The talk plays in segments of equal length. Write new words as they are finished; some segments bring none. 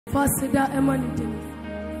Fasida emanite.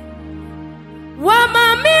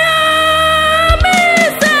 Wamamia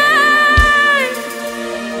mise.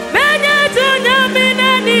 Menye tunya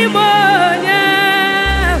minani monya.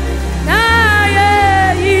 Na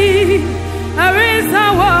ye arisa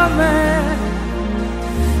wame.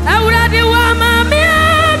 Awurade wamamia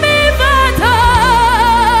mi fata.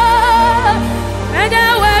 Menye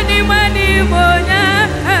weni mani monya.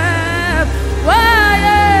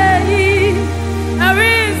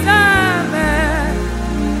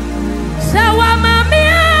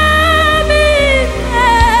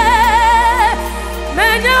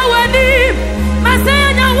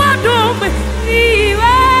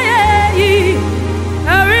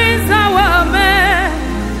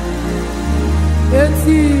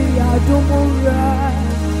 Adumura,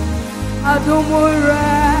 Adumura,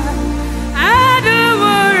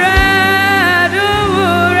 Adumura,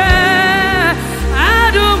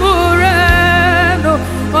 Adumura, no,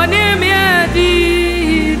 onemia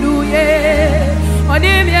dinuye,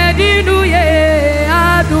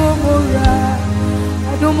 Adumura,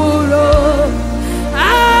 Adumuro,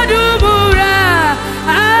 Adumura,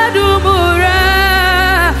 Adumura,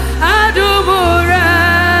 Adumura,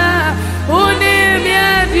 onemia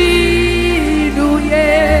dinuye.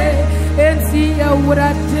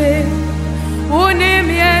 Urate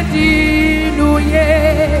unemie dinuye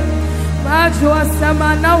majwa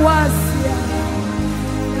samana wasia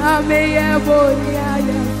ameye bonia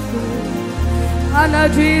yafu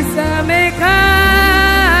anajisa meka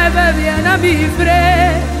bebia na bifre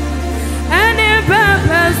ene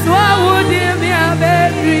papa swa udimi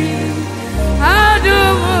abedri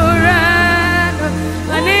adumura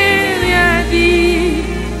anemia di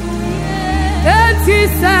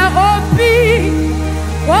etisa opi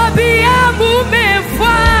amu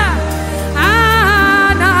mefa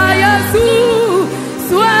ana Yesu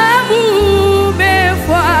swamu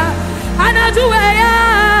mefa ana juwe ya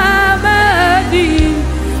madi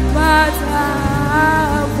mata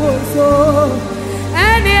boso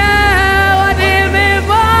ene wade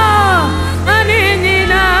mebo ani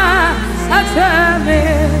nina atame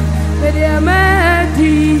bede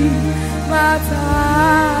madi mata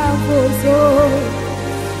boso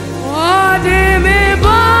wade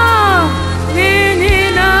mebo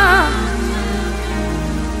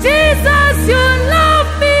Jesus, you love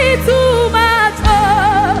me too much,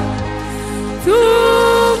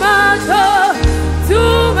 too much,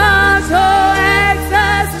 too much,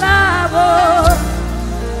 excess love.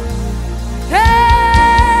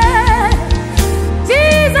 Hey,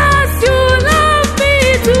 Jesus, you love me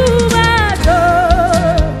too much,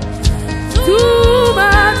 too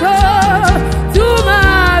much, too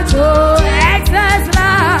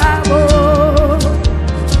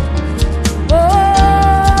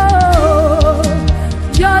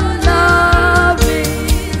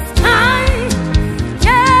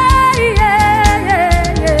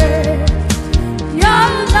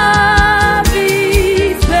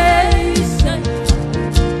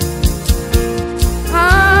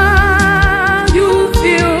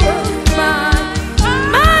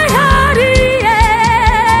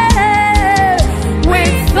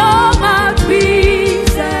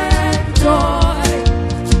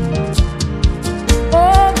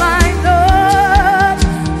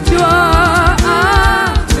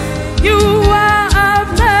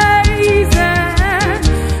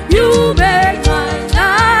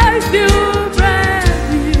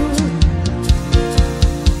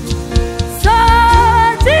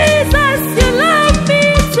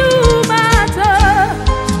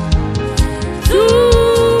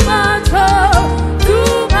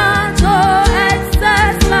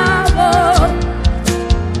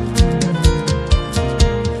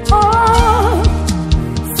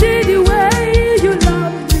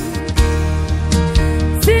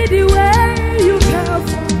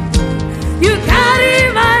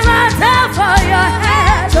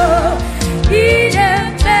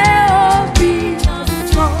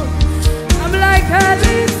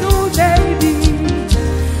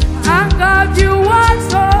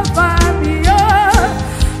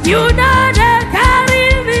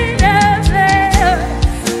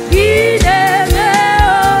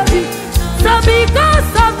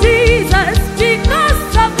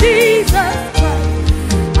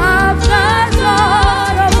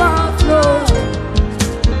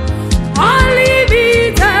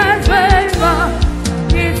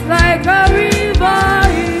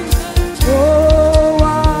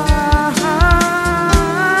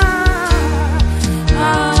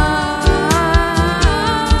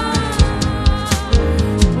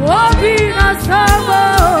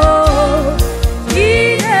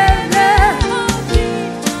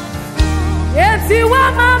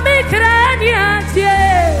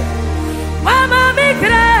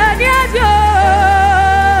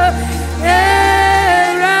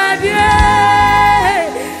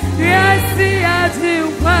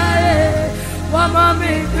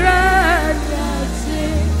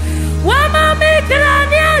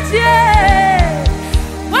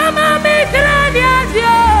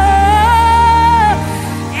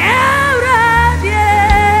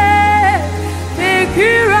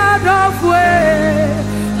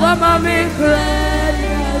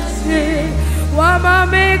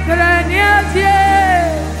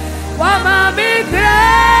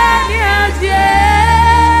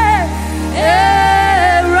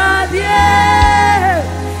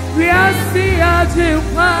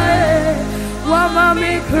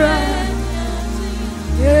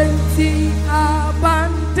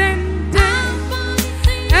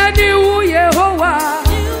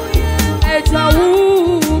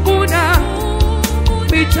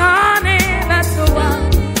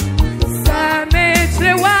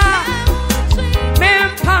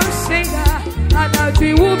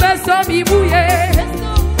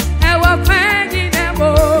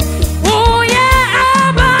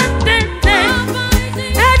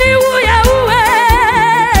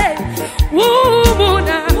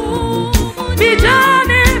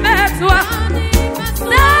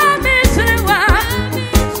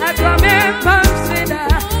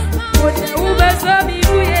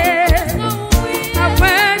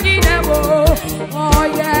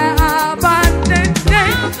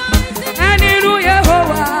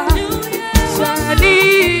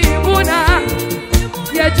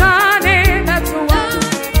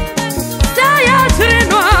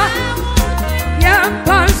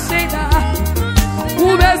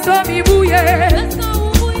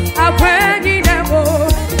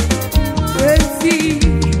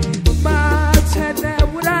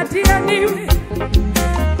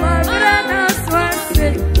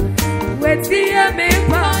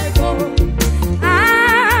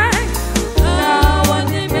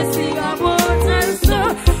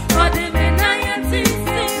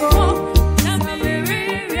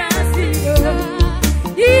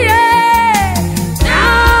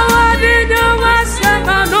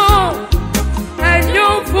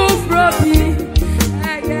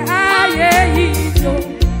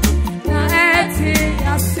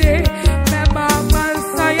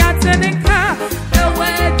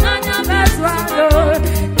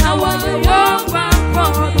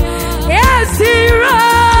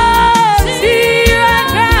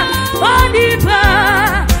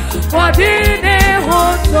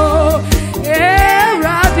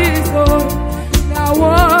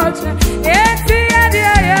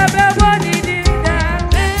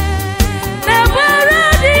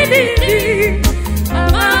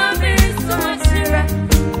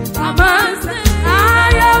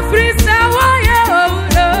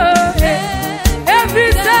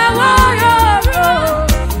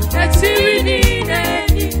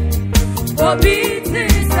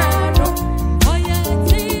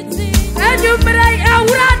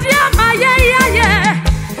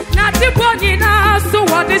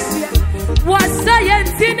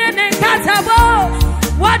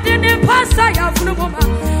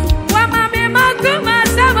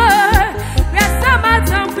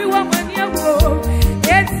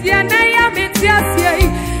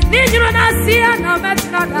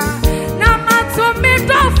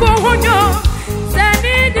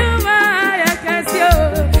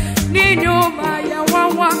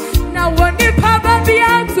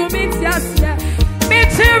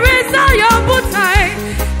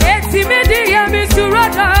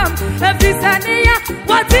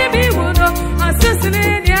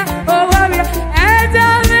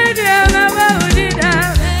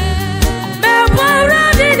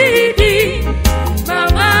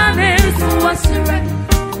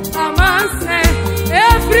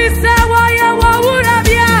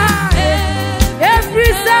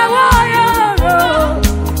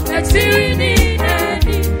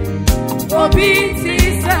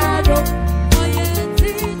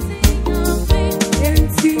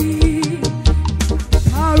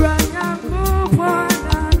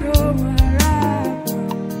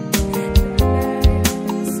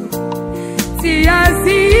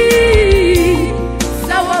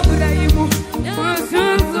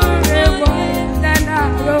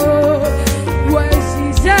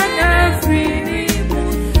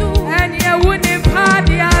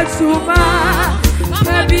Suma,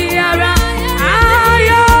 Pabiara,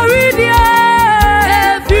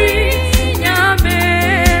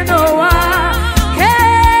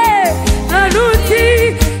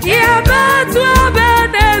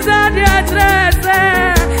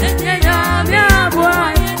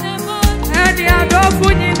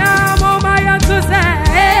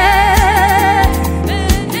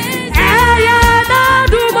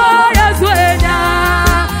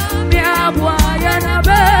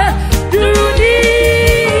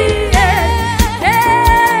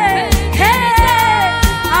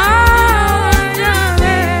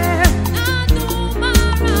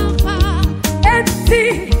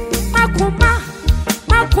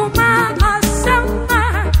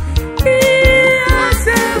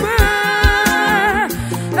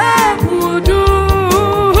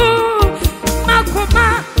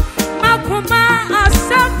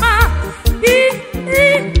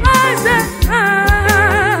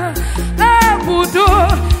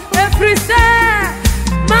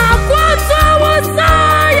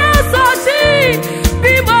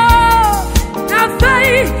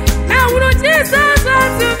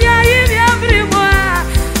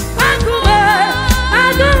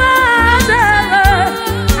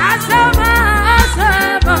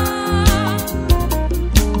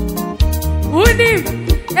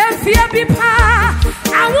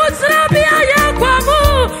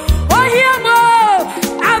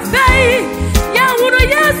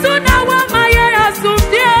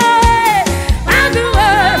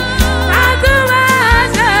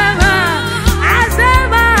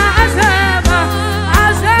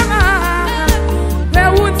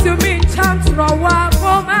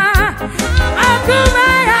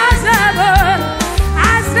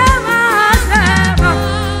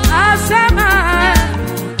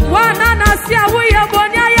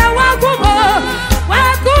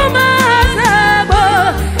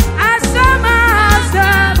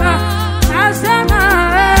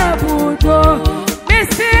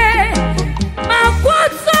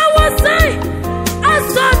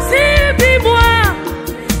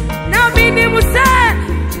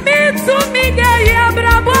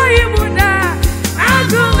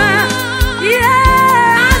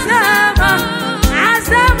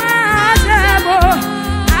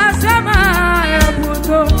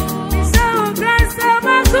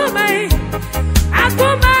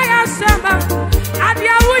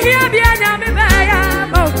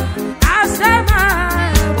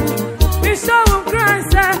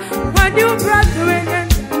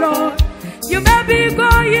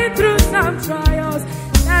 going through some trials,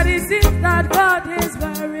 that it seems that God is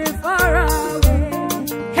very far away.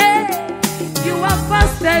 Hey, you have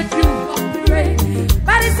fasted, you have prayed,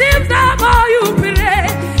 but it seems that more you pray,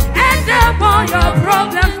 and the more your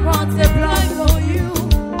problems multiply for you.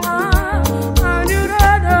 And you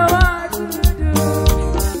don't know what to do.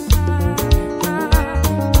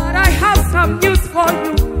 But I have some news for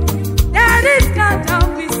you. That is God that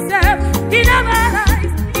we serve. He never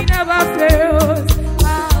lies, He never fails.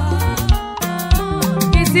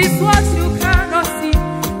 This is what you cannot see,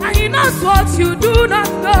 and He knows what you do not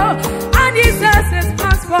know. And He says His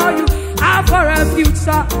plans for you are for a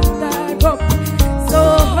future that hope.